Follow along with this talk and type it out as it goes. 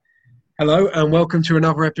Hello and welcome to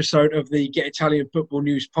another episode of the Get Italian Football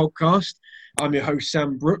News podcast. I'm your host,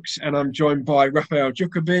 Sam Brooks, and I'm joined by Raphael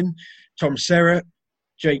Jukabin, Tom Serrett,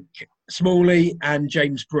 Jake Smalley, and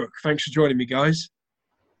James Brook. Thanks for joining me, guys.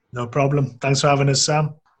 No problem. Thanks for having us,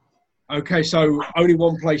 Sam. Okay, so only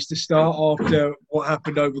one place to start after what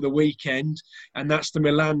happened over the weekend, and that's the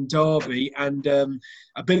Milan derby, and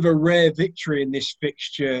a bit of a rare victory in this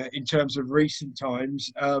fixture in terms of recent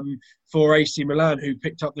times for AC Milan, who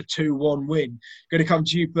picked up the 2-1 win. Going to come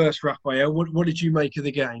to you first, Raphael. What did you make of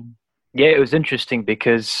the game? Yeah, it was interesting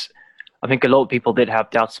because I think a lot of people did have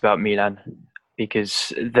doubts about Milan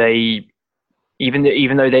because they, even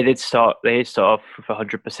though they did start off with a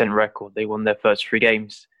 100% record, they won their first 3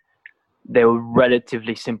 games. They were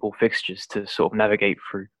relatively simple fixtures to sort of navigate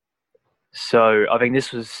through. So I think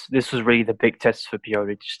this was really the big test for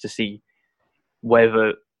Pioli, just to see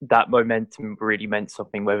whether that momentum really meant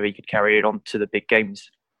something, whether he could carry it on to the big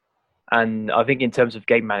games. And I think in terms of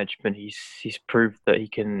game management, he's proved that he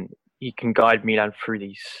can guide Milan through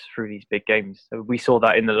these big games. So we saw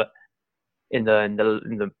that in the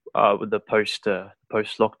post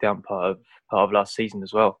lockdown part of last season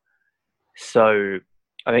as well. So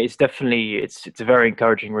I mean, it's a very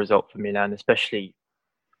encouraging result for Milan, especially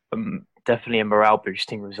definitely a morale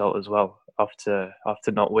boosting result as well after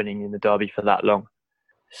not winning in the derby for that long.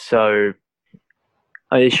 So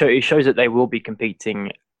it shows that they will be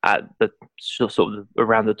competing at the sort of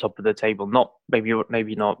around the top of the table, not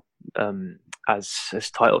maybe not as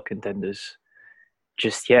title contenders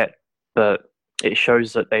just yet, but it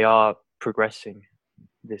shows that they are progressing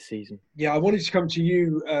this season. Yeah, I wanted to come to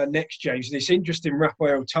you next, James. And it's interesting,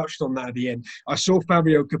 Raphael touched on that at the end. I saw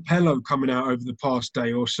Fabio Capello coming out over the past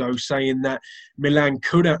day or so saying that Milan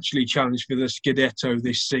could actually challenge for the Scudetto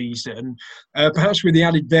this season, perhaps with the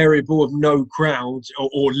added variable of no crowd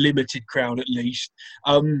or limited crowd at least.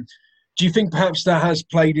 Do you think perhaps that has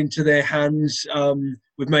played into their hands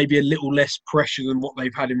with maybe a little less pressure than what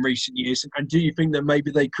they've had in recent years? And do you think that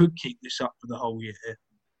maybe they could keep this up for the whole year?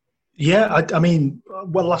 Yeah, I mean,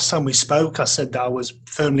 well, last time we spoke, I said that I was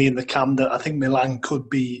firmly in the camp that I think Milan could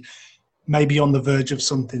be maybe on the verge of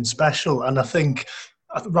something special. And I think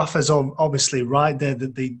Rafa's obviously right there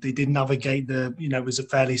that they did navigate it was a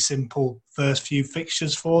fairly simple first few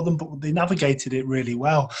fixtures for them, but they navigated it really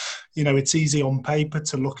well. It's easy on paper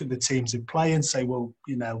to look at the teams they play and say, well,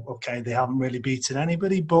 okay, they haven't really beaten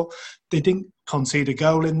anybody, but they didn't concede a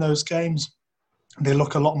goal in those games. They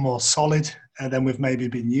look a lot more solid than we've maybe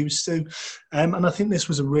been used to. And I think this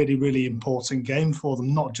was a really, really important game for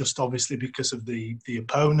them, not just obviously because of the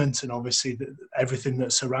opponent and obviously everything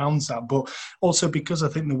that surrounds that, but also because I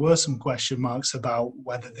think there were some question marks about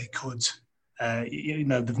whether they could,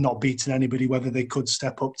 they've not beaten anybody, whether they could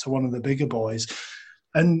step up to one of the bigger boys.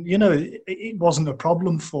 And, it wasn't a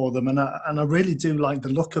problem for them. And I really do like the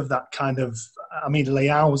look of that kind of, I mean,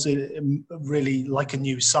 Leao's really like a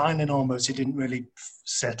new signing almost. He didn't really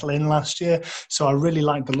settle in last year. So I really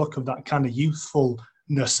like the look of that kind of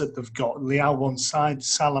youthfulness that they've got. Leao one side,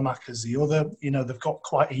 Salamaca's the other. They've got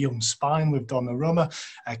quite a young spine with Donnarumma.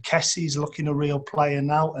 Kessie's looking a real player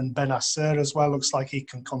now. And Bennacer as well looks like he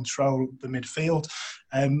can control the midfield.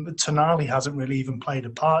 Tonali hasn't really even played a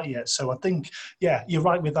part yet. So I think, yeah, you're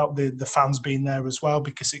right without the fans being there as well,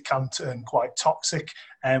 because it can turn quite toxic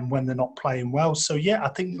when they're not playing well. So, yeah, I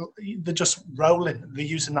think they're just rolling. They're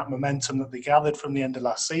using that momentum that they gathered from the end of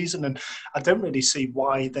last season. And I don't really see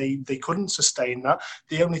why they couldn't sustain that.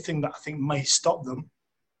 The only thing that I think may stop them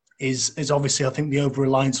is obviously, I think the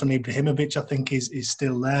over-reliance on Ibrahimovic, I think, is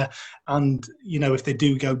still there. And, if they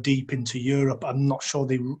do go deep into Europe, I'm not sure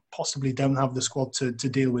they possibly don't have the squad to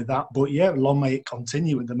deal with that. But, yeah, long may it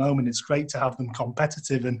continue at the moment. It's great to have them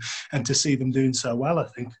competitive and to see them doing so well, I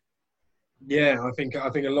think. Yeah, I think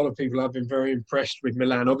a lot of people have been very impressed with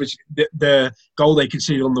Milan. Obviously, the goal they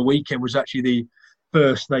conceded on the weekend was actually the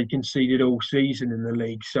first they conceded all season in the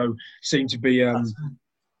league. So, seemed to be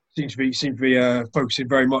focusing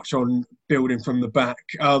very much on building from the back.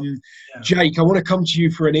 Jake, I want to come to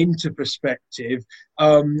you for an Inter perspective.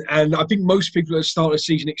 And I think most people at the start of the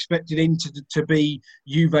season expected Inter to be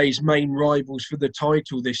Juve's main rivals for the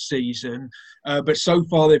title this season. But so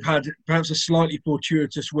far they've had perhaps a slightly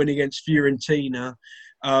fortuitous win against Fiorentina.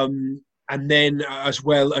 And then as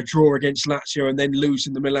well a draw against Lazio and then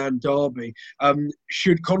losing the Milan derby.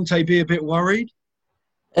 Should Conte be a bit worried?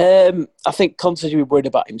 I think Conte should be worried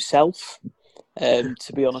about himself,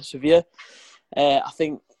 to be honest with you. I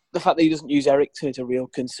think the fact that he doesn't use Eriksen is a real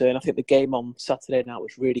concern. I think the game on Saturday night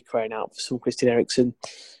was really crying out for some Christian Eriksen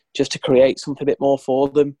just to create something a bit more for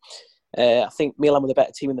them. I think Milan were the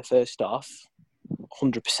better team in the first half,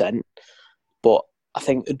 100%. But I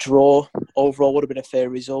think a draw overall would have been a fair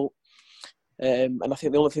result. And I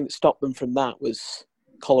think the only thing that stopped them from that was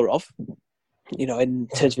Kolarov, in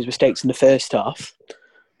terms of his mistakes in the first half.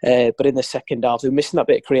 But in the second half, they were missing that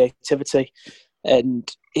bit of creativity. And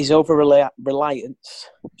his over-reliance,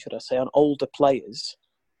 should I say, on older players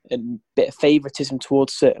and a bit of favouritism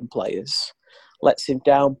towards certain players lets him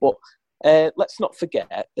down. But let's not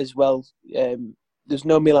forget as well, there's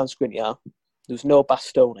no Milan Skriniar, there's no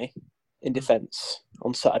Bastoni in defence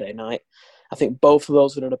on Saturday night. I think both of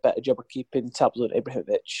those have done a better job of keeping tabs on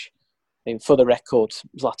Ibrahimovic. I mean, for the record,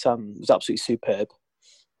 Zlatan was absolutely superb.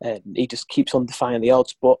 And he just keeps on defying the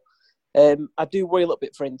odds. But I do worry a little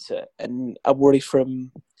bit for Inter, and I worry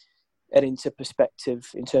from an Inter perspective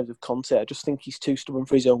in terms of Conte. I just think he's too stubborn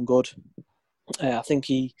for his own good. I think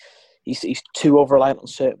he's too over-reliant on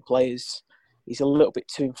certain players. He's a little bit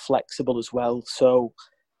too inflexible as well. So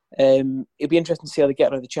it'll be interesting to see how they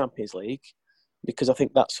get on in the Champions League, because I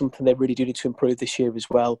think that's something they really do need to improve this year as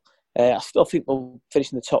well. I still think they'll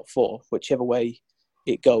finish in the top four, whichever way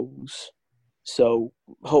it goes. So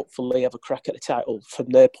hopefully have a crack at the title from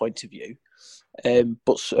their point of view.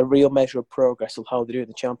 But a real measure of progress of how they do in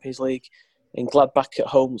the Champions League. And Gladbach at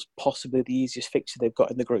home is possibly the easiest fixture they've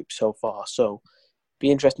got in the group so far. So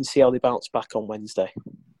be interesting to see how they bounce back on Wednesday.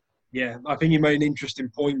 Yeah, I think you made an interesting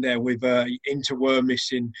point there with Inter were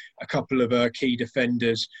missing a couple of key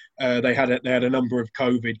defenders. They had a number of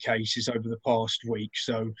COVID cases over the past week,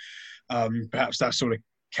 so perhaps that sort of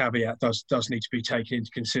caveat does need to be taken into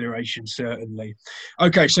consideration, certainly.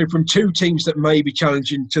 Okay, so from two teams that may be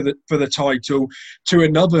challenging for the title to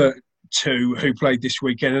another two who played this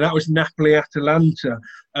weekend, and that was Napoli-Atalanta.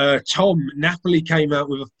 Tom, Napoli came out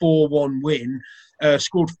with a 4-1 win.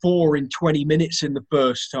 Scored 4 in 20 minutes in the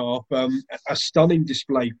first half. A stunning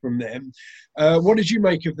display from them. What did you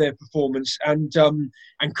make of their performance? And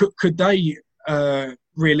could they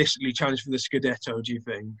realistically challenge for the Scudetto, do you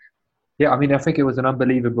think? Yeah, I mean, I think it was an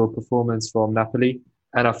unbelievable performance from Napoli.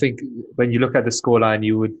 And I think when you look at the scoreline,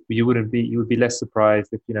 you would be less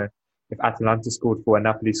surprised if Atalanta scored 4 and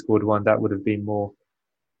Napoli scored 1. That would have been more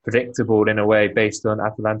predictable in a way based on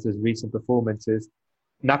Atalanta's recent performances.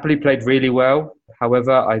 Napoli played really well.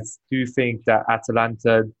 However, I do think that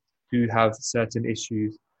Atalanta do have certain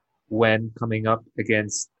issues when coming up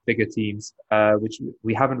against bigger teams, which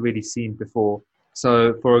we haven't really seen before.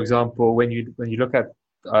 So, for example, when you look at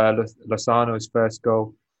Lozano's first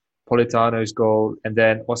goal, Politano's goal, and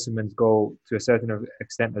then Osimhen's goal to a certain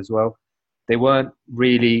extent as well, they weren't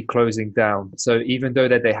really closing down. So even though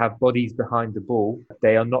that they have bodies behind the ball,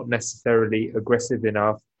 they are not necessarily aggressive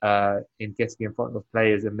enough in getting in front of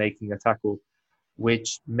players and making a tackle,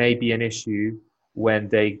 which may be an issue when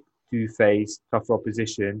they do face tougher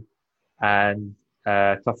opposition and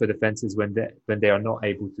tougher defenses when they are not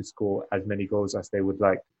able to score as many goals as they would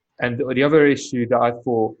like. And the other issue that I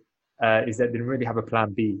thought is that they didn't really have a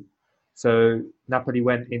plan B. So Napoli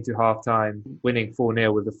went into half-time winning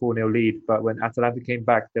 4-0 with a 4-0 lead. But when Atalanta came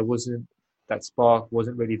back, that spark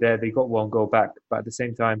wasn't really there. They got 1 goal back. But at the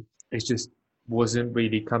same time, it just wasn't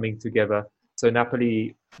really coming together. So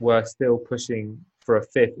Napoli were still pushing for a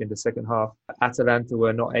 5th in the second half. Atalanta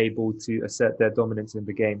were not able to assert their dominance in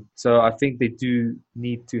the game. So I think they do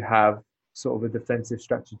need to have sort of a defensive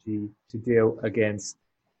strategy to deal against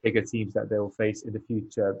bigger teams that they will face in the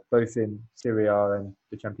future, both in Serie A and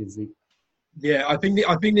the Champions League. Yeah, I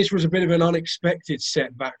think this was a bit of an unexpected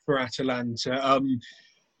setback for Atalanta.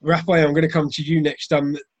 Raphael, I'm going to come to you next.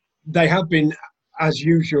 They have been, as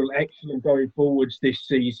usual, excellent going forwards this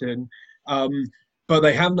season, but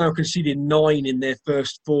they have now conceded 9 in their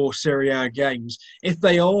first 4 Serie A games. If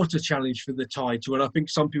they are to challenge for the title, and I think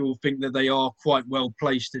some people think that they are quite well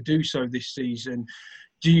placed to do so this season,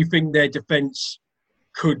 do you think their defence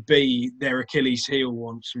could be their Achilles heel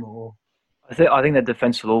once more? I think their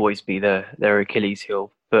defence will always be their Achilles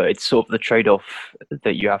heel, but it's sort of the trade-off that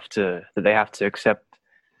they have to accept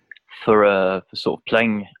for sort of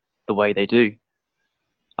playing the way they do.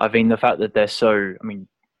 I mean, the fact that they're so,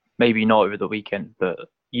 maybe not over the weekend, but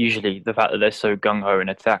usually the fact that they're so gung-ho in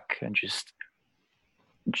attack and just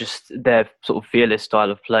their sort of fearless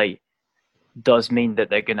style of play does mean that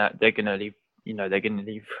they're gonna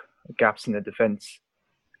leave gaps in the defence.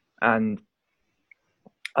 And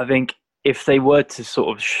I think if they were to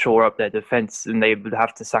sort of shore up their defence, then they would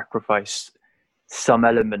have to sacrifice some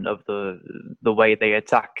element of the way they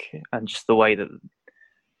attack and just the way that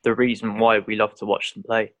the reason why we love to watch them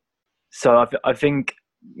play. So I think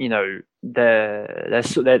they're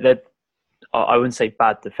I wouldn't say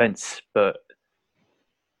bad defence, but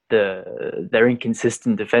their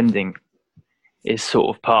inconsistent defending is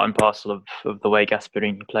sort of part and parcel of the way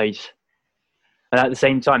Gasperini plays. And at the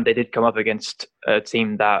same time, they did come up against a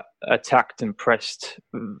team that attacked and pressed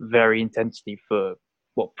very intensely for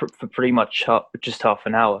pretty much just half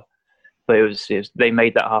an hour. But it was they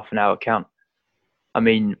made that half an hour count. I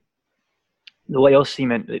mean, the way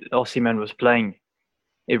Osimhen was playing,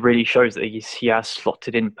 it really shows that he has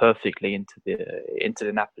slotted in perfectly into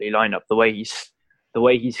the Napoli lineup. The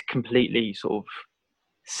way he's completely sort of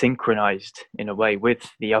synchronized in a way with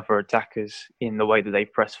the other attackers in the way that they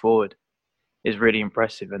press forward is really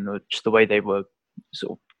impressive, and just the way they were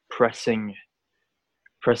sort of pressing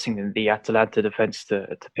the Atalanta defense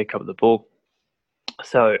to pick up the ball.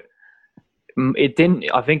 So it didn't.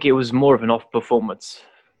 I think it was more of an off performance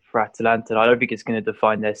for Atalanta. I don't think it's going to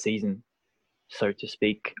define their season, so to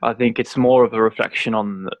speak. I think it's more of a reflection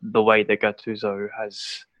on the way that Gattuso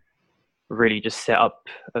has really just set up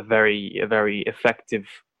a very effective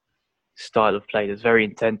style of play that's very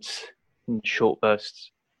intense in short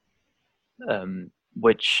bursts,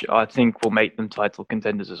 which I think will make them title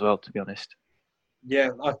contenders as well, to be honest. Yeah,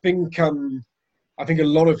 I think a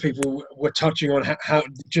lot of people were touching on how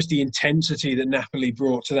just the intensity that Napoli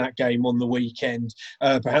brought to that game on the weekend.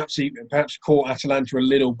 Perhaps caught Atalanta a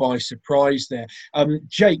little by surprise there.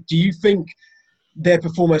 Jake, do you think their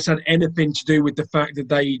performance had anything to do with the fact that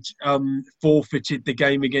they'd forfeited the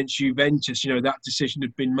game against Juventus? You know, that decision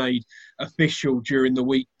had been made official during the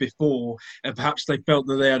week before, and perhaps they felt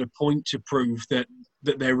that they had a point to prove that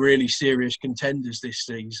they're really serious contenders this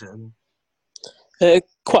season.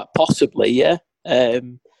 Quite possibly, yeah. I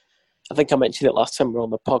think I mentioned it last time we were on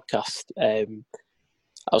the podcast. I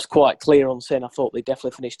was quite clear on saying I thought they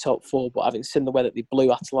definitely finished top four, but having seen the way that they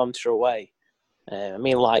blew Atalanta away, I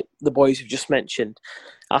mean, like the boys have just mentioned,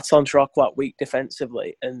 Atalanta are quite weak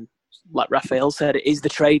defensively, and like Raphael said, it is the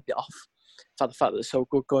trade-off for the fact that they're so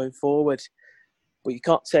good going forward. But you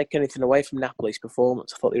can't take anything away from Napoli's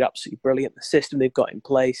performance. I thought they were absolutely brilliant. The system they've got in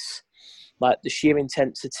place, like the sheer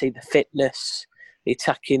intensity, the fitness, the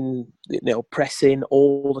attacking, pressing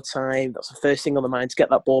all the time. That's the first thing on the mind, to get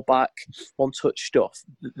that ball back, one-touch stuff.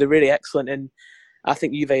 They're really excellent, and I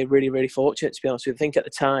think Juve are really, really fortunate, to be honest with you. I think at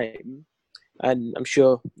the time, and I'm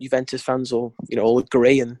sure Juventus fans will, all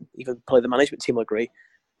agree, and even probably the management team will agree,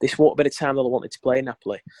 this won't have been a time that they wanted to play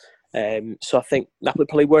Napoli. So I think Napoli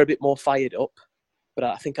probably were a bit more fired up, but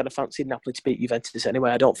I think I'd have fancied Napoli to beat Juventus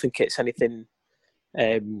anyway. I don't think it's anything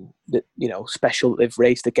that special that they've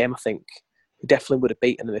raised the game. I think they definitely would have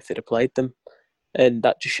beaten them if they'd have played them, and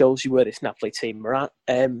that just shows you where this Napoli team are at.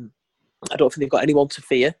 I don't think they've got anyone to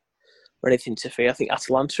fear or anything to fear. I think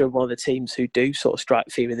Atalanta are one of the teams who do sort of strike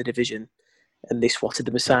fear in the division, and they swatted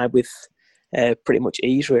them aside with pretty much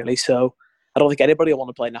ease, really. So I don't think anybody will want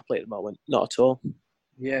to play Napoli at the moment, not at all.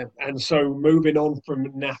 Yeah, and so moving on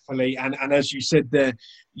from Napoli, and as you said there,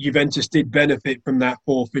 Juventus did benefit from that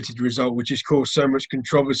forfeited result, which has caused so much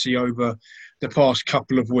controversy over the past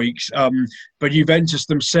couple of weeks. But Juventus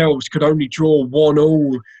themselves could only draw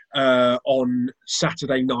 1-1 on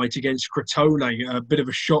Saturday night against Crotone, a bit of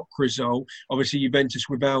a shock result. Obviously, Juventus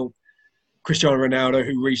without Cristiano Ronaldo,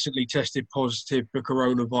 who recently tested positive for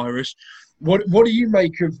coronavirus. What do you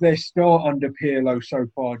make of their start under Pirlo so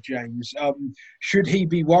far, James? Should he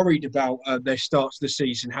be worried about their start to the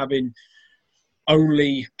season, having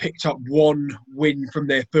only picked up one win from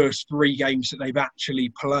their first 3 games that they've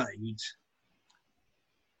actually played?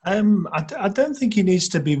 I don't think he needs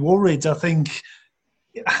to be worried. I think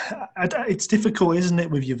it's difficult, isn't it,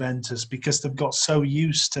 with Juventus, because they've got so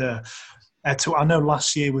used to I know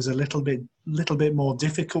last year was a little bit more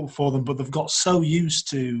difficult for them, but they've got so used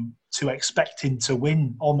to expecting to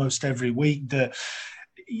win almost every week that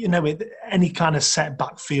any kind of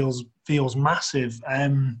setback feels massive.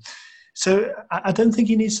 So I don't think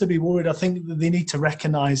he needs to be worried. I think they need to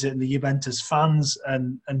recognise it, and the Juventus fans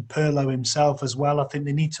and Pirlo himself as well. I think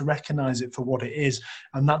they need to recognise it for what it is,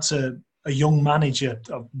 and that's a young manager,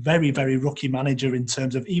 a very, very rookie manager in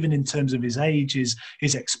terms of his age,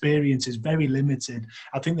 his experience is very limited.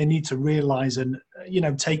 I think they need to realise and,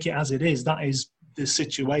 take it as it is. That is the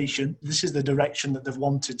situation. This is the direction that they've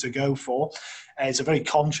wanted to go for. It's a very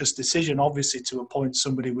conscious decision, obviously, to appoint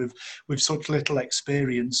somebody with such little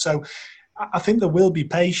experience. So I think there will be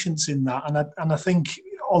patience in that. And I think,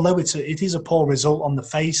 although it is a poor result on the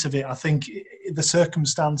face of it, I think the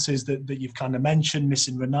circumstances that you've kind of mentioned,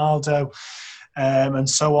 missing Ronaldo and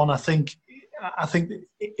so on, I think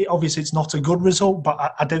obviously it's not a good result,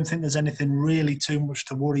 but I don't think there's anything really too much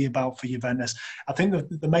to worry about for Juventus. I think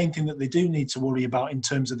the main thing that they do need to worry about in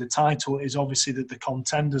terms of the title is obviously that the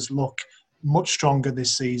contenders look much stronger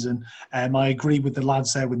this season. I agree with the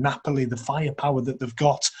lads there with Napoli, the firepower that they've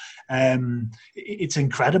got. It's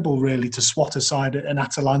incredible, really, to swat aside an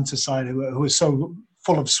Atalanta side who are so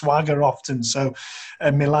full of swagger often. So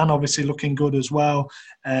Milan obviously looking good as well.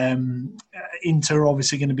 Inter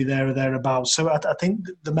obviously going to be there or thereabouts. So I think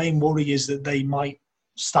the main worry is that they might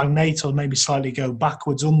stagnate or maybe slightly go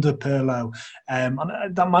backwards under Pirlo. And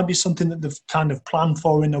that might be something that they've kind of planned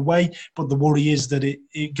for in a way, but the worry is that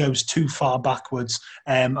it goes too far backwards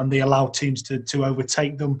and they allow teams to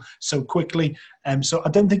overtake them so quickly. So I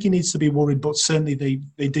don't think he needs to be worried, but certainly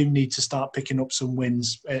they do need to start picking up some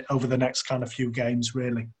wins over the next kind of few games,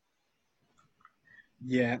 really.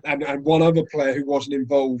 Yeah, and one other player who wasn't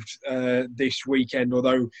involved this weekend,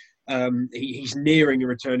 although he's nearing a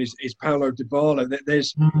return, is Paulo Dybala.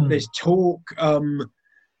 There's talk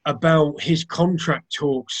about his contract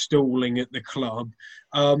talks stalling at the club.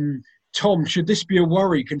 Tom, should this be a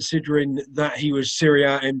worry considering that he was Serie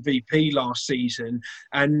A MVP last season?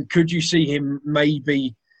 And could you see him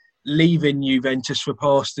maybe leaving Juventus for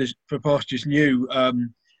pastures new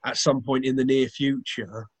at some point in the near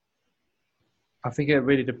future? I think it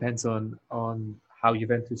really depends on how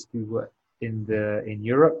Juventus do in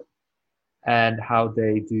Europe and how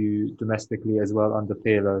they do domestically as well under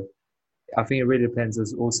Pirlo. I think it really depends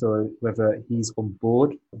as also whether he's on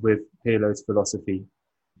board with Pirlo's philosophy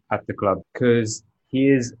at the club, because he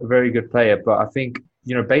is a very good player. But I think,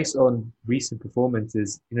 based on recent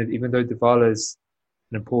performances, even though Dybala is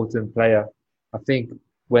an important player, I think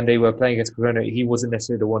when they were playing against Corona, he wasn't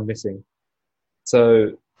necessarily the one missing.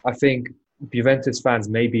 So I think Juventus fans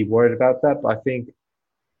may be worried about that, but I think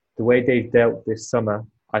the way they've dealt this summer,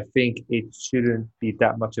 I think it shouldn't be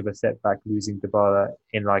that much of a setback losing Dybala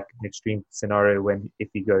in like an extreme scenario if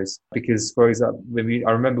he goes. Because, for example,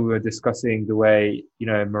 I remember we were discussing the way,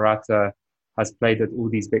 Morata has played at all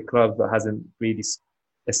these big clubs but hasn't really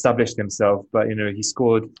established himself. But, he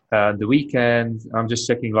scored the weekend. I'm just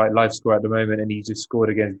checking like live score at the moment, and he just scored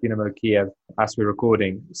against Dynamo Kiev as we're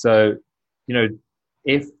recording. So,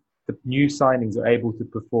 if the new signings are able to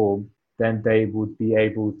perform, then they would be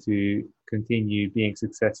able to continue being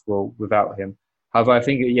successful without him. However, I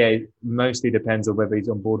think, it mostly depends on whether he's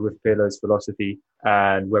on board with Pirlo's philosophy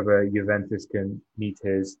and whether Juventus can meet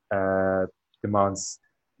his demands.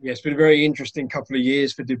 Yeah, it's been a very interesting couple of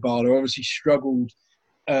years for Dybala. Obviously struggled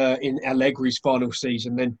in Allegri's final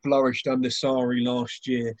season, then flourished under Sarri last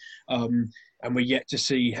year. And we're yet to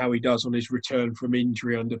see how he does on his return from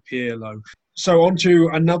injury under Pirlo. So on to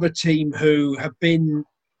another team who have been,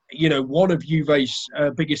 one of Juve's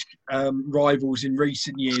biggest rivals in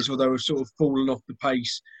recent years, although have sort of fallen off the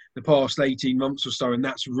pace the past 18 months or so, and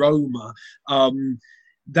that's Roma.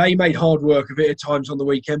 They made hard work of it at times on the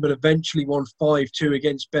weekend, but eventually won 5-2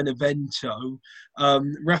 against Benevento.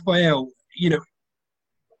 Raphael,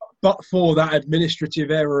 but for that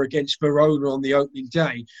administrative error against Verona on the opening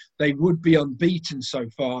day, they would be unbeaten so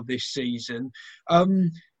far this season.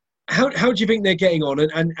 How do you think they're getting on,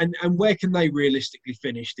 and where can they realistically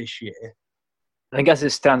finish this year? I think as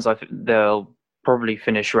it stands, I think they'll probably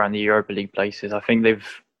finish around the Europa League places. I think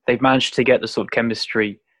they've managed to get the sort of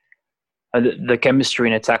chemistry, the chemistry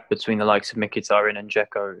and attack between the likes of Mkhitaryan and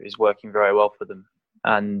Dzeko is working very well for them.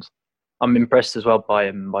 And I'm impressed as well by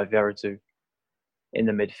Veretout in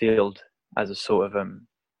the midfield as a sort of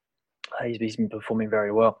he's been performing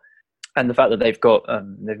very well, and the fact that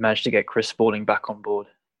they've managed to get Chris Smalling back on board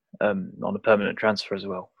on a permanent transfer as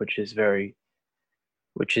well, which is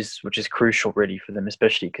crucial really for them,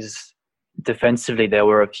 especially because defensively there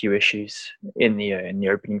were a few issues in the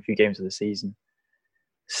opening few games of the season.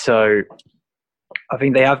 So I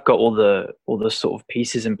think they have got all the sort of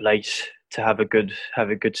pieces in place to have a good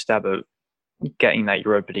stab at getting that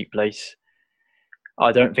Europa League place.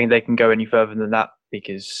 I don't think they can go any further than that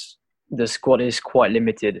because the squad is quite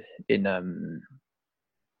limited in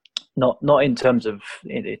not in terms of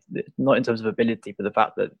ability, but the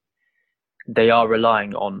fact that they are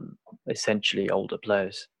relying on essentially older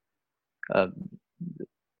players, at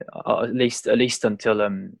least until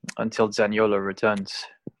Zaniolo returns,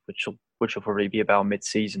 which will probably be about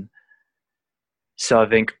mid-season. So I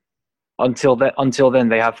think until then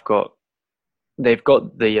they've got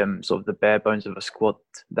the sort of the bare bones of a squad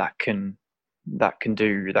that can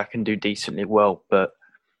do decently well, but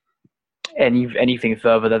anything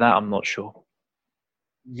further than that, I'm not sure.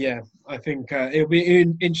 Yeah, I think it'll be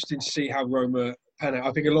interesting to see how Roma pan out.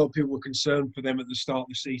 I think a lot of people were concerned for them at the start of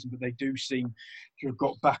the season, but they do seem to have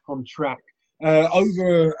got back on track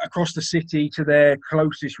over across the city to their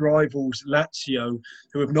closest rivals, Lazio,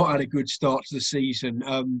 who have not had a good start to the season.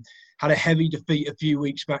 Had a heavy defeat a few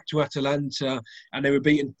weeks back to Atalanta, and they were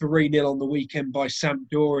beaten 3-0 on the weekend by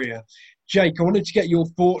Sampdoria. Jake, I wanted to get your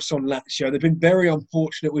thoughts on Lazio. They've been very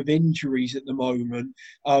unfortunate with injuries at the moment,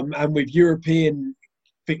 and with European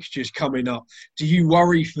fixtures coming up. Do you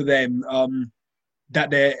worry for them that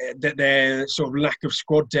their sort of lack of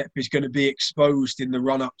squad depth is going to be exposed in the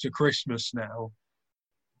run-up to Christmas now?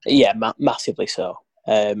 Yeah, massively so.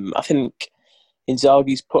 I think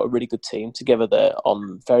Inzaghi's put a really good team together there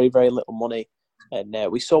on very, very little money. And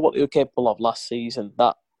we saw what they were capable of last season.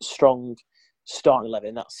 That strong starting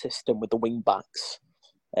 11, that system with the wing-backs,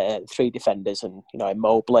 3 defenders, and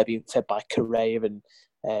Immobile being fed by Correa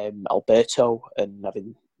and Alberto, and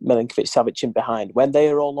having Milinkovic-Savic in behind. When they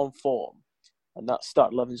are all on form, and that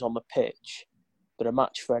start 11's on the pitch, they're a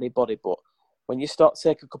match for anybody. But when you start to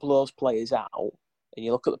take a couple of those players out, and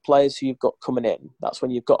you look at the players who you've got coming in, that's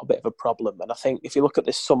when you've got a bit of a problem. And I think if you look at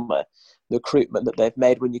this summer, the recruitment that they've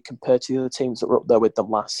made when you compare to the other teams that were up there with them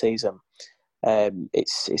last season,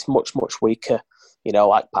 it's much, much weaker.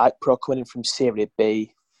 Like Pro coming in from Serie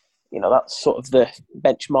B, that's sort of the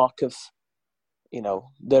benchmark of,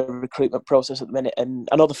 the recruitment process at the minute. And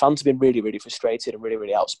I know the fans have been really, really frustrated and really,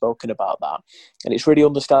 really outspoken about that. And it's really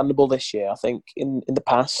understandable this year. I think in the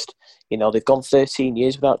past, they've gone 13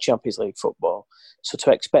 years without Champions League football. So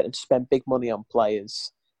to expect them to spend big money on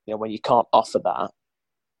players, when you can't offer that,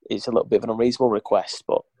 is a little bit of an unreasonable request.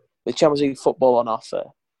 But with Champions League football on offer,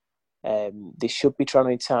 they should be trying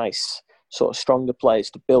to entice sort of stronger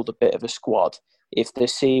players to build a bit of a squad if they're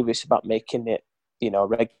serious about making it, a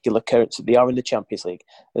regular occurrence that they are in the Champions League,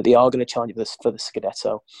 that they are going to challenge for the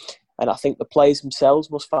Scudetto. And I think the players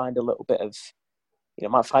themselves must find a little bit of,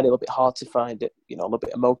 might find it a little bit hard to find it, a little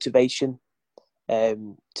bit of motivation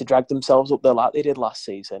to drag themselves up there like they did last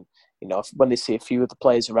season. When they see a few of the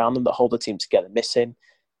players around them that hold the team together missing,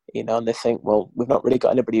 and they think, well, we've not really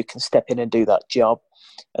got anybody who can step in and do that job.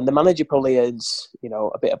 And the manager probably earns,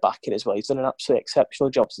 a bit of backing as well. He's done an absolutely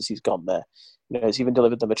exceptional job since he's gone there. He's even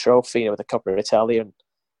delivered them a trophy, with the Coppa Italia. And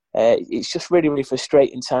it's just really, really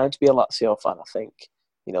frustrating time to be a Lazio fan, I think.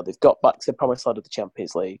 They've got back to the promised land of the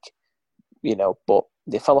Champions League, but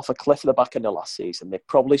they fell off a cliff at the back end of last season. They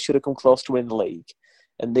probably should have come close to winning the league.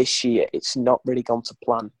 And this year, it's not really gone to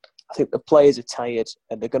plan. I think the players are tired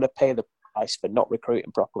and they're going to pay the price for not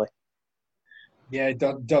recruiting properly. Yeah, it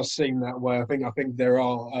does seem that way. I think there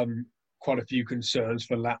are quite a few concerns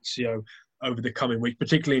for Lazio over the coming week,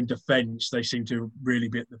 particularly in defence. They seem to really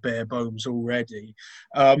be at the bare bones already.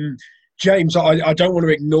 James, I don't want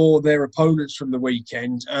to ignore their opponents from the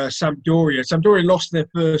weekend. Sampdoria lost their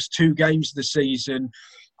first 2 games of the season.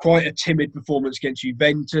 Quite a timid performance against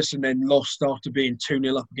Juventus, and then lost after being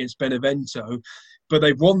 2-0 up against Benevento. But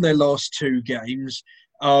they've won their last 2 games.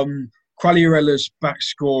 Quagliarella's back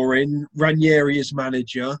scoring. Ranieri is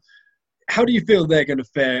manager. How do you feel they're going to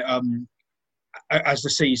fare as the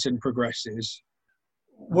season progresses?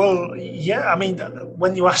 Well, yeah. I mean,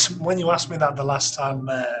 when you asked me that the last time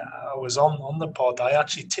I was on the pod, I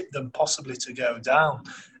actually tipped them possibly to go down.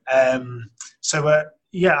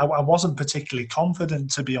 Yeah, I wasn't particularly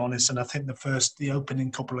confident, to be honest, and I think the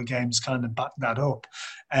opening couple of games kind of backed that up.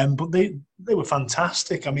 But they were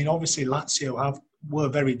fantastic. I mean, obviously Lazio were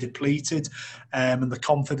very depleted, and the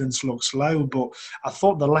confidence looks low. But I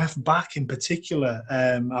thought the left back in particular,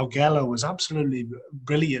 Augello, was absolutely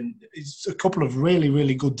brilliant. It's a couple of really,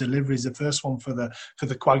 really good deliveries. The first one for the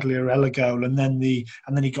Quagliarella goal, and then he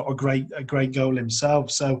got a great goal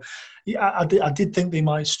himself. So yeah, I did think they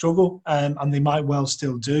might struggle, and they might well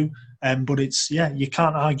still do. But you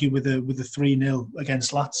can't argue with a 3-0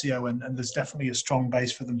 against Lazio, and there's definitely a strong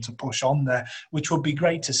base for them to push on there, which would be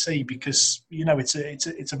great to see because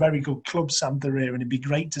it's a very good club, Sampdoria, and it'd be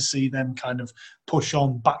great to see them kind of push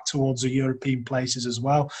on back towards the European places as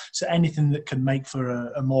well. So anything that can make for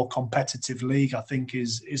a more competitive league, I think,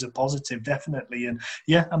 is a positive, definitely. And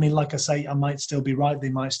yeah, I mean, like I say, I might still be right; they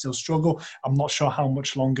might still struggle. I'm not sure how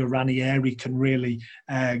much longer Ranieri can really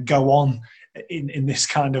go on in this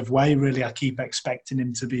kind of way. Really, I keep expecting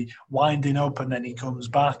him to be winding up and then he comes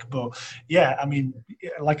back. But yeah, I mean,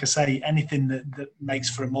 like I say, anything that makes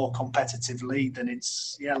for a more competitive league, then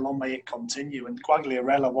long may it continue. And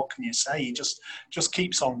Quagliarella, what can you say? He just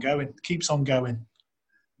keeps on going.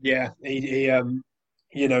 Yeah, he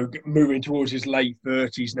moving towards his late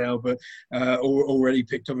 30s now, but already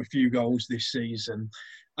picked up a few goals this season.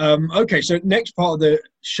 Okay, so next part of the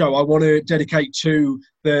show I want to dedicate to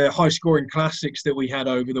the high-scoring classics that we had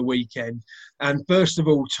over the weekend. And first of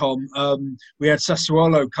all, Tom, we had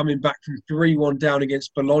Sassuolo coming back from 3-1 down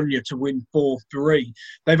against Bologna to win 4-3.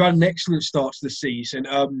 They've had an excellent start to the season.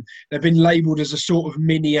 They've been labelled as a sort of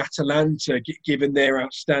mini Atalanta, given their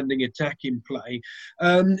outstanding attacking play.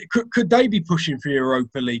 Could they be pushing for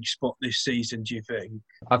Europa League spot this season, do you think?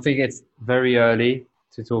 I think it's very early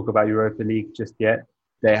to talk about Europa League just yet.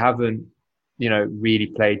 They haven't, really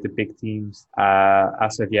played the big teams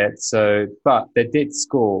as of yet. So, but they did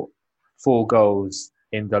score 4 goals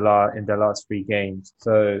in the last 3 games.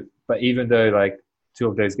 So, but even though 2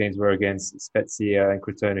 of those games were against Spezia and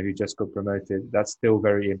Crotone, who just got promoted, that's still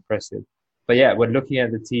very impressive. But yeah, when looking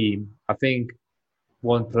at the team, I think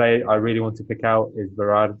one player I really want to pick out is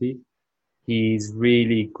Berardi. He's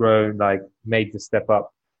really grown, made the step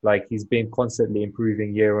up. He's been constantly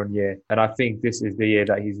improving year on year. And I think this is the year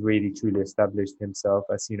that he's really truly established himself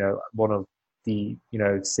as, one of the,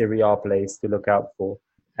 Serie A players to look out for.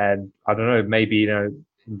 And I don't know, maybe, in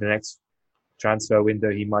the next transfer window,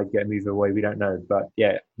 he might get moved away. We don't know. But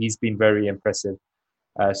yeah, he's been very impressive,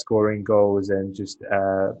 scoring goals and just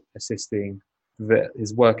assisting.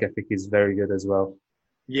 His work ethic is very good as well.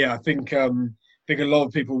 Yeah, I think a lot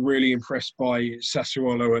of people really impressed by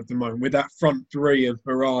Sassuolo at the moment with that front 3 of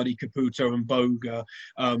Berardi, Caputo, and Boga.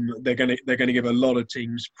 They're going to give a lot of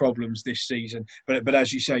teams problems this season. But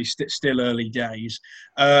as you say, still early days.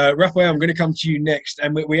 Raphael, I'm going to come to you next.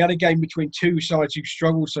 And we had a game between 2 sides who've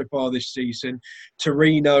struggled so far this season,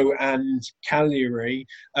 Torino and Cagliari.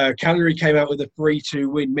 Cagliari came out with a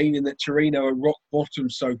 3-2 win, meaning that Torino are rock bottom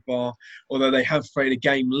so far, although they have played a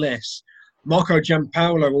game less. Marco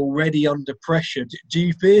Giampaolo already under pressure. Do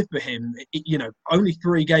you fear for him? Only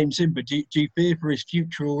 3 games in, but do you fear for his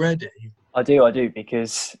future already? I do,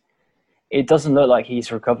 because it doesn't look like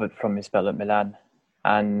he's recovered from his spell at Milan.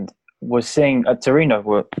 And we're seeing at Torino,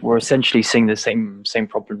 we're essentially seeing the same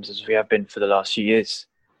problems as we have been for the last few years,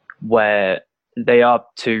 where they are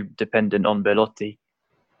too dependent on Belotti,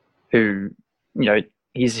 who,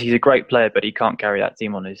 he's a great player, but he can't carry that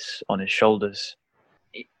team on his shoulders.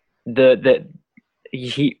 Giampaolo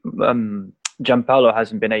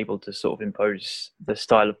hasn't been able to sort of impose the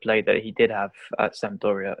style of play that he did have at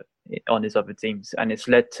Sampdoria on his other teams, and it's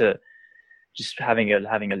led to just having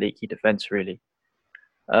a leaky defense, really.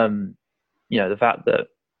 The fact that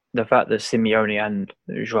Simeone and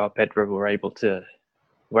Joao Pedro were able to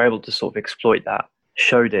sort of exploit that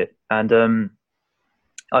showed it, and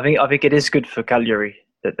I think it is good for Cagliari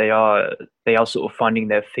that they are sort of finding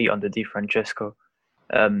their feet under Di Francesco.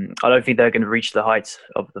 I don't think they're going to reach the heights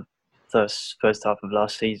of the first half of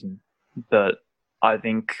last season, but I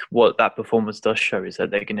think what that performance does show is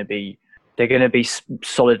that they're going to be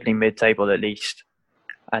solidly mid-table at least,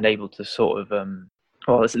 and able to sort of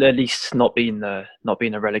at least not be in a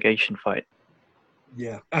relegation fight.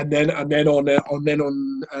 Yeah, and then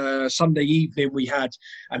on Sunday evening we had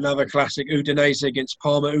another classic, Udinese against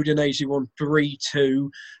Parma. Udinese won 3-2 to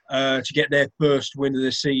get their first win of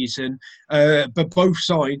the season, but both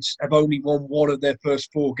sides have only won 1 of their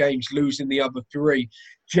first 4 games, losing the other 3.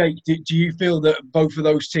 Jake, do you feel that both of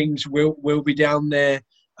those teams will be down there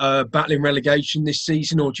battling relegation this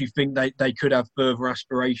season, or do you think they could have further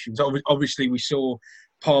aspirations? Obviously, we saw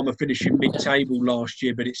Parma finishing mid-table last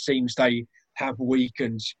year, but it seems they have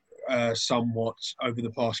weakened somewhat over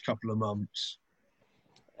the past couple of months.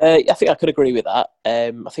 I think I could agree with that.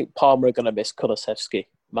 I think Parma are going to miss Kulusevski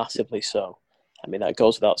massively so. I mean, that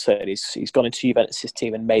goes without saying. He's gone into Juventus'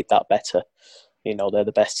 team and made that better. They're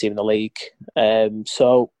the best team in the league. I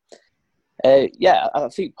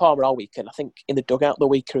think Parma are weaker. I think in the dugout they're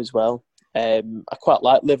weaker as well. I quite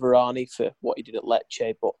like Liverani for what he did at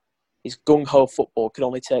Lecce, but his gung-ho football can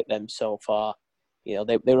only take them so far. They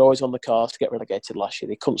were always on the cards to get relegated last year.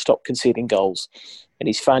 They couldn't stop conceding goals. And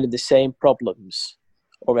he's finding the same problems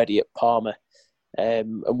already at Parma.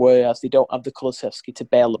 And whereas they don't have the Kulusevski to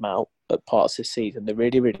bail them out at parts this season, they're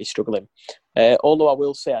really, really struggling. Although I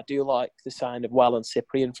will say I do like the sign of Wallen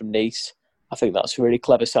Cyprian from Nice. I think that's a really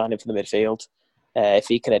clever signing for the midfield. If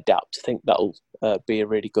he can adapt, I think that'll be a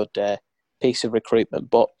really good piece of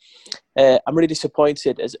recruitment. But I'm really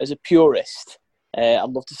disappointed as a purist. I'd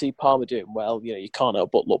love to see Parma doing well. You can't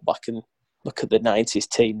help but look back and look at the 90s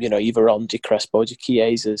team. Either on Di Crespo, Di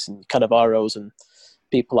Chiesas and Cannavaros and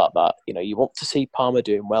people like that. You want to see Parma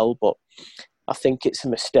doing well, but I think it's a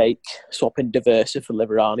mistake swapping Diversa for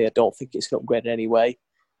Liverani. I don't think it's going to upgrade in any way.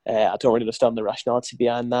 I don't really understand the rationality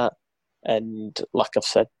behind that. And like I've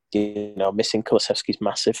said, missing Kulusevski is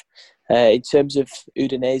massive. In terms of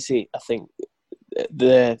Udinese, I think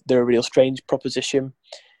they're a real strange proposition.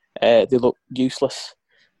 They look useless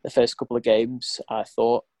the first couple of games, I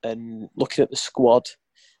thought. And looking at the squad,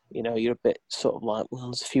 you're a bit sort of like, well,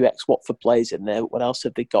 there's a few ex-Watford players in there. What else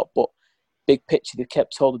have they got? But big picture, they've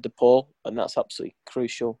kept hold of DePaul, and that's absolutely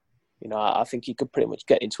crucial. I think he could pretty much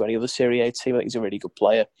get into any other Serie A team. I think he's a really good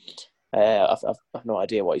player. I've no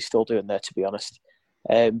idea what he's still doing there, to be honest.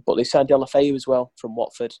 But they signed Deulofeu as well from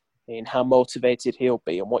Watford. And how motivated he'll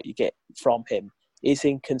be and what you get from him is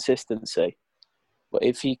inconsistency. But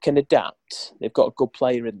if he can adapt, they've got a good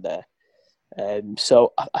player in there.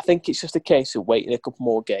 So I think it's just a case of waiting a couple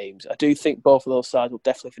more games. I do think both of those sides will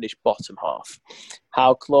definitely finish bottom half.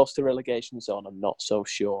 How close the relegation zone, I'm not so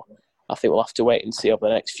sure. I think we'll have to wait and see over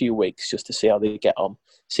the next few weeks just to see how they get on.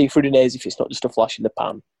 See through Udinese if it's not just a flash in the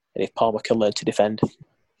pan, and if Palmer can learn to defend.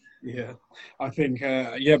 Yeah, I think,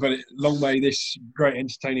 but long may this great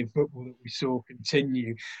entertaining football that we saw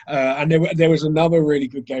continue. And there was another really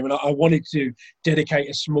good game, and I wanted to dedicate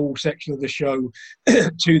a small section of the show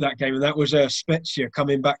to that game, and that was Spezia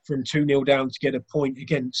coming back from 2-0 down to get a point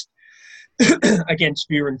against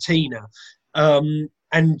Fiorentina.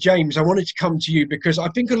 And James, I wanted to come to you because I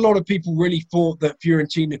think a lot of people really thought that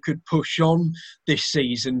Fiorentina could push on this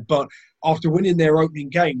season, but after winning their opening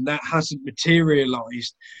game, that hasn't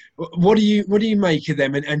materialised. What do you make of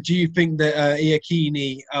them? And do you think that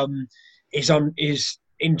Iachini is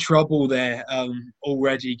in trouble there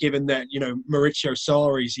already, given that Maurizio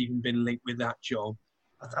Sarri's even been linked with that job?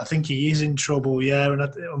 I think he is in trouble, yeah. And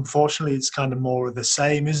unfortunately, it's kind of more of the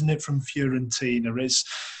same, isn't it, from Fiorentina?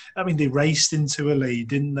 They raced into a lead,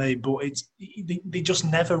 didn't they? But they just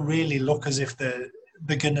never really look as if they're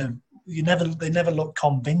going to. They never look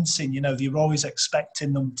convincing. You're always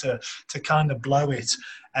expecting them to kind of blow it.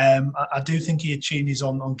 I do think Iachini's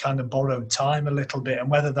on kind of borrowed time a little bit, and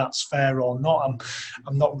whether that's fair or not,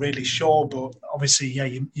 I'm not really sure. But obviously, yeah,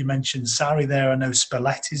 you mentioned Sarri there. I know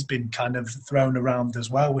Spalletti's been kind of thrown around as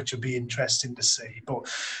well, which will be interesting to see.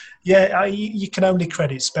 But yeah, you can only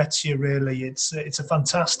credit Spezia, really. It's a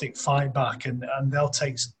fantastic fight back, and they'll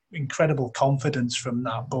take incredible confidence from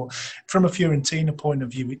that. But from a Fiorentina point of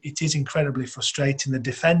view, it is incredibly frustrating. The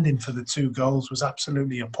defending for the 2 goals was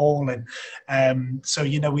absolutely appalling. So,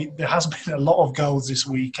 there has been a lot of goals this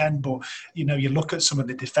weekend, but, you look at some of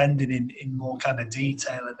the defending in more kind of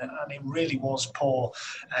detail, and it really was poor.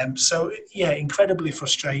 So, yeah, incredibly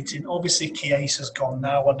frustrating. Obviously, Chiesa's gone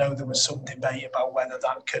now. I know there was some debate about whether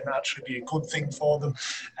that can actually be a good thing for them,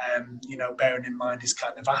 bearing in mind his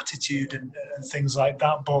kind of attitude and things like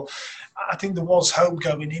that. But I think there was hope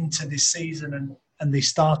going into this season, and they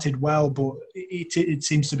started well, but it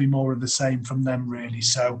seems to be more of the same from them, really.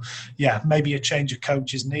 So, yeah, maybe a change of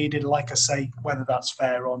coach is needed. Like I say, whether that's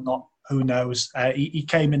fair or not, who knows? He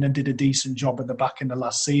came in and did a decent job at the back end of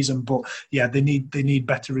last season, but yeah, they need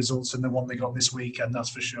better results than the one they got this weekend. That's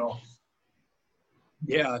for sure.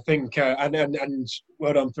 Yeah, I think, and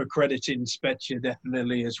well done for crediting Spezia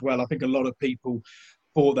definitely as well. I think a lot of people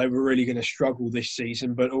thought they were really going to struggle this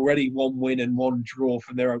season, but already 1 win and 1 draw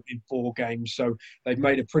from their opening 4 games. So they've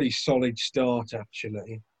made a pretty solid start,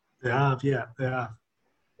 actually. They have, yeah, they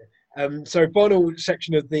have. So final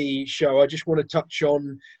section of the show, I just want to touch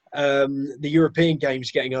on the European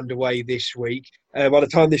games getting underway this week. By the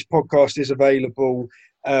time this podcast is available,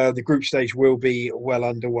 the group stage will be well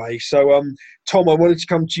underway. So, Tom, I wanted to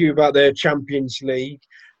come to you about the Champions League.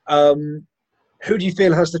 Who do you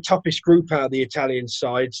feel has the toughest group out of the Italian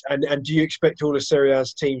sides? And do you expect all the Serie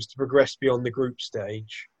A's teams to progress beyond the group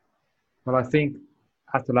stage? Well, I think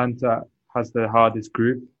Atalanta has the hardest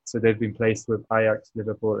group. So they've been placed with Ajax,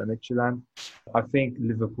 Liverpool and Midtjylland. I think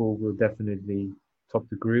Liverpool will definitely top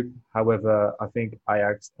the group. However, I think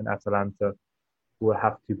Ajax and Atalanta will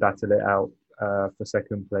have to battle it out for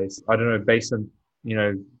second place. I don't know, based on,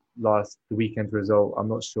 the weekend result, I'm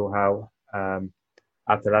not sure how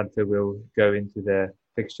Atalanta will go into their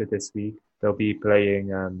fixture this week. They'll be playing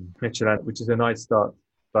Midtjylland, which is a nice start,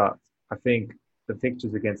 but I think the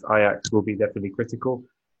fixtures against Ajax will be definitely critical,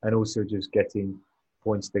 and also just getting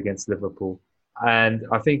points against Liverpool. And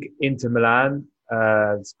I think Inter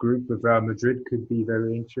Milan's group with Real Madrid could be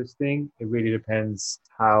very interesting. It really depends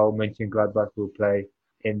how Mönchengladbach will play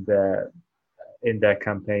in their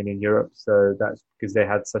campaign in Europe. So that's because they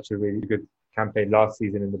had such a really good campaign last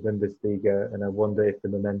season in the Bundesliga, and I wonder if the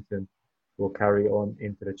momentum will carry on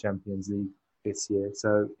into the Champions League this year.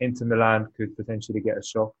 So Inter Milan could potentially get a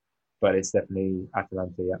shock, but it's definitely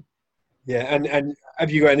Atalanta, yeah. Yeah, and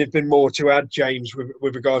have you got anything more to add, James,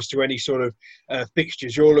 with regards to any sort of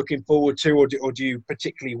fixtures you're looking forward to, or do you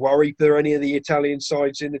particularly worry for any of the Italian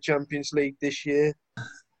sides in the Champions League this year?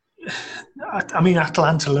 I mean,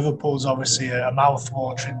 Atalanta-Liverpool is obviously a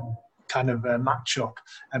mouth-watering kind of matchup,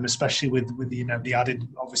 especially with the added,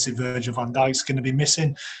 obviously, Virgil van Dijk's going to be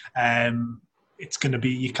missing. It's going to be,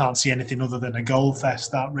 you can't see anything other than a goal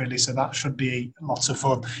fest, that really, so that should be lots of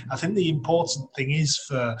fun. I think the important thing is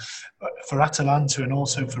for Atalanta and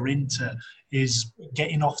also for Inter is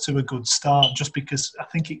getting off to a good start, just because I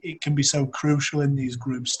think it can be so crucial in these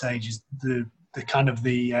group stages, the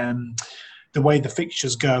way the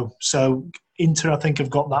fixtures go. So Inter, I think, have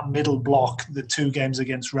got that middle block, the 2 games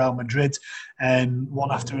against Real Madrid,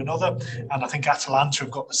 one after another. And I think Atalanta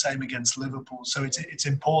have got the same against Liverpool. So it's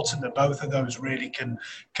important that both of those really can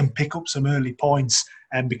pick up some early points,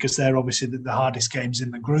 because they're obviously the hardest games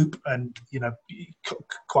in the group. And,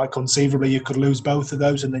 quite conceivably, you could lose both of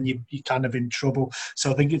those and then you're kind of in trouble.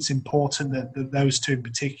 So I think it's important that those 2 in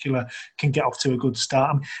particular can get off to a good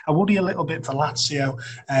start. I worry a little bit for Lazio,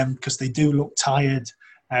 because they do look tired.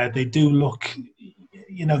 They do look,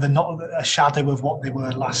 they're not a shadow of what they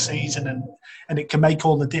were last season, and it can make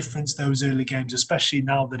all the difference, those early games, especially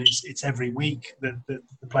now that it's every week that they're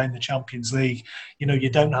playing the Champions League. You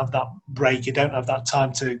don't have that break, you don't have that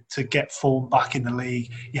time to get form back in the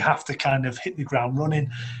league. You have to kind of hit the ground running,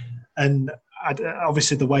 and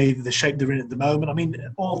obviously the shape they're in at the moment. I mean,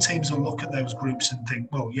 all teams will look at those groups and think,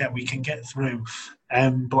 well, yeah, we can get through.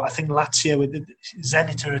 But I think Lazio,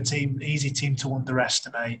 Zenit are easy team to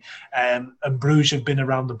underestimate. And Bruges have been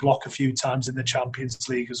around the block a few times in the Champions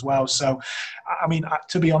League as well. So, I mean,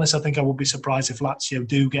 to be honest, I think I would be surprised if Lazio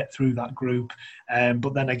do get through that group.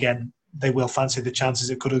 But then again, they will fancy the chances.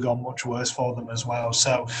 It could have gone much worse for them as well.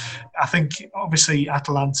 So I think obviously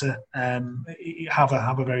Atalanta have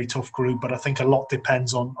a very tough group, but I think a lot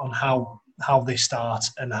depends on how they start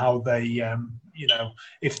and how they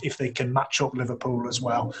if they can match up Liverpool as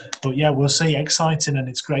well. But yeah, we'll see. Exciting, and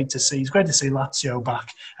it's great to see. It's great to see Lazio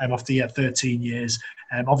back after 13 years.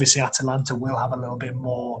 Obviously, Atalanta will have a little bit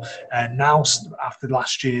more now after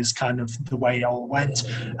last year's kind of the way it all went,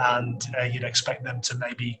 and you'd expect them to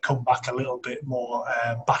maybe come back a little bit more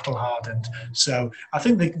battle-hardened. So I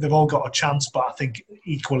think they've all got a chance, but I think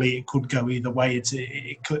equally it could go either way.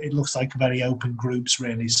 It looks like very open groups,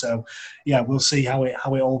 really. So yeah, we'll see how it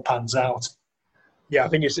all pans out. Yeah, I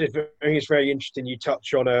think it's very interesting you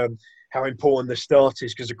touch on how important the start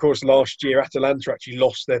is, because, of course, last year Atalanta actually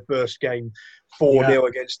lost their first game 4-0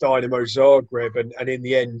 against Dynamo Zagreb, and in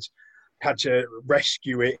the end had to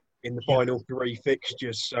rescue it in the final 3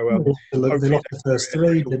 fixtures. So they lost the first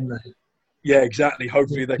 3, didn't they? Yeah, exactly.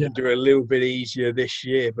 Hopefully they can do it a little bit easier this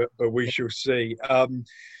year, but we shall see.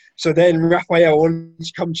 So then, Raphael, I want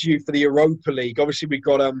to come to you for the Europa League. Obviously, we've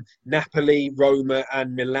got Napoli, Roma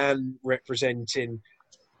and Milan representing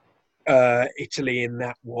Italy in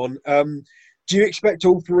that one. Do you expect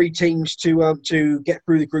all 3 teams to get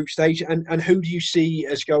through the group stage? And who do you see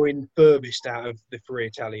as going furthest out of the 3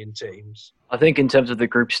 Italian teams? I think in terms of the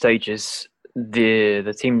group stages,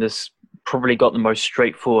 the team that's probably got the most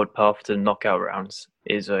straightforward path to knockout rounds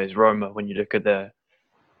is Roma. When you look at the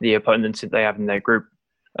opponents that they have in their group,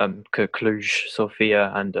 Cluj,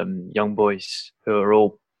 Sofia, and Young Boys, who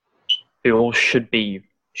all should be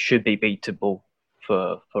beatable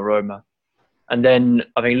for Roma. And then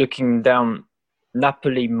I think looking down,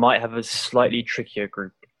 Napoli might have a slightly trickier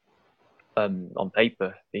group on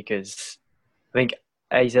paper, because I think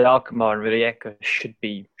AZ Alkmaar and Rijeka should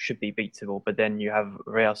be beatable, but then you have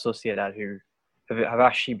Real Sociedad, who have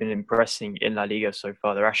actually been impressing in La Liga so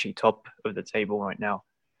far. They're actually top of the table right now.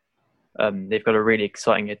 They've got a really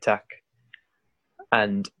exciting attack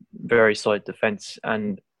and very solid defence,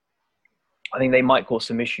 and I think they might cause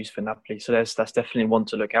some issues for Napoli. So that's definitely one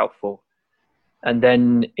to look out for. And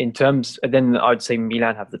then I'd say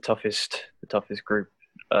Milan have the toughest group.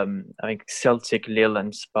 I think Celtic, Lille,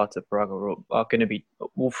 and Sparta Prague are going to be,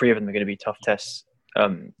 all 3 of them are going to be tough tests.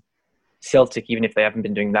 Celtic, even if they haven't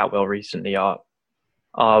been doing that well recently, are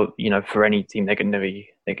for any team they're going to be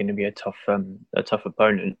a tough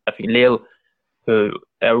opponent. I think Lille, who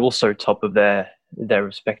are also top of their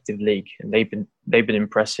respective league, and they've been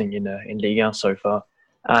impressing in Ligue 1 so far,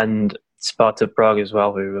 and Sparta Prague as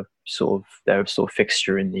well, who are they're a sort of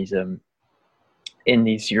fixture in these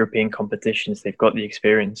European competitions. They've got the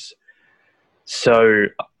experience. So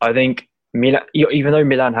I think Milan, even though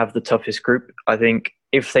Milan have the toughest group, I think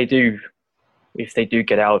if they do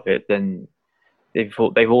get out of it, then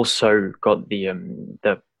they've also got the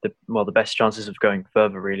best chances of going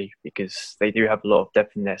further, really, because they do have a lot of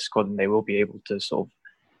depth in their squad, and they will be able to sort of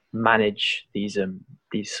manage these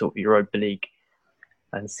sort of Europa League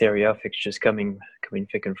and Serie A fixtures coming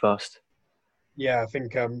thick and fast. Yeah, I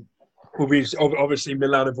think Obviously,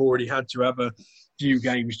 Milan have already had to have a few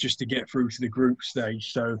games just to get through to the group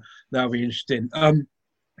stage, so that'll be interesting.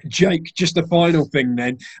 Jake, just a final thing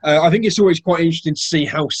then. I think it's always quite interesting to see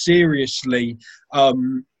how seriously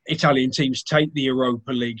Italian teams take the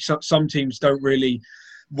Europa League. Some teams don't really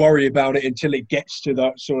worry about it until it gets to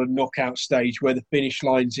that sort of knockout stage where the finish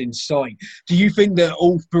line's in sight. Do you think that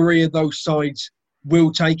all three of those sides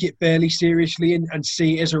will take it fairly seriously and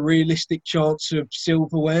see it as a realistic chance of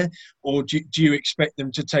silverware? Or do you expect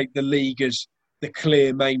them to take the league as the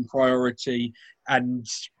clear main priority and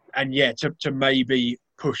to maybe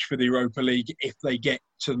push for the Europa League if they get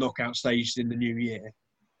to the knockout stage in the new year?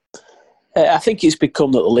 I think it's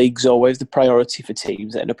become that the league's always the priority for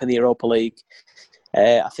teams that end up in the Europa League.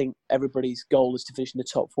 I think everybody's goal is to finish in the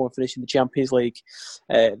top four and finish in the Champions League.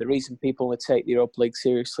 The reason people want to take the Europa League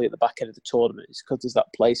seriously at the back end of the tournament is because there's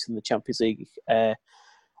that place in the Champions League on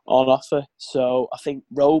offer. So I think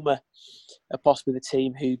Roma are possibly the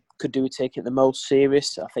team who could do with taking it the most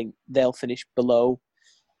serious. I think they'll finish below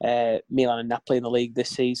Milan and Napoli in the league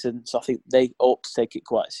this season. So I think they ought to take it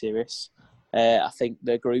quite serious. I think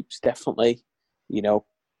their group's definitely,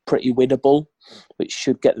 pretty winnable, which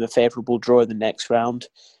should get them a favourable draw in the next round.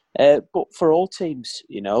 But for all teams,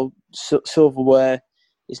 silverware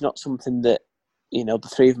is not something that,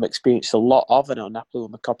 the three of them experienced a lot of. I know Napoli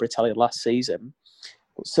won the Coppa Italia last season.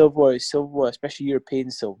 But silverware is silverware, especially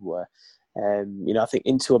European silverware. I think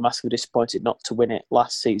Inter were massively disappointed not to win it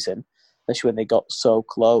last season, especially when they got so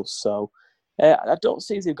close. So I don't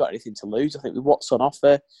see they've got anything to lose. I think with what's on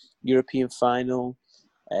offer, European final,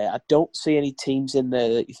 I don't see any teams in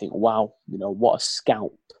there that you think, wow, what a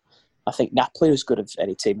scalp. I think Napoli is as good as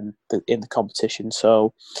any team in the competition.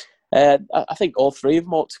 So I think all three of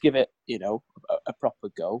them ought to give it, a proper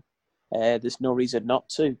go. There's no reason not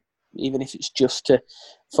to, even if it's just to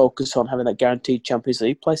focus on having that guaranteed Champions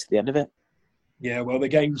League place at the end of it. Yeah, well, the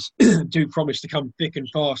games do promise to come thick and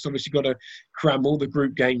fast. Obviously, got to cram all the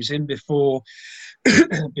group games in before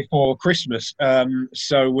Christmas.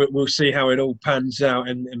 So we'll see how it all pans out.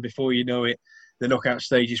 And before you know it, the knockout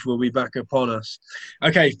stages will be back upon us.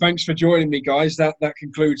 Okay, thanks for joining me, guys. That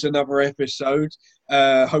concludes another episode.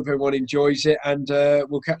 Hope everyone enjoys it, and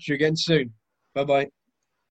we'll catch you again soon. Bye-bye.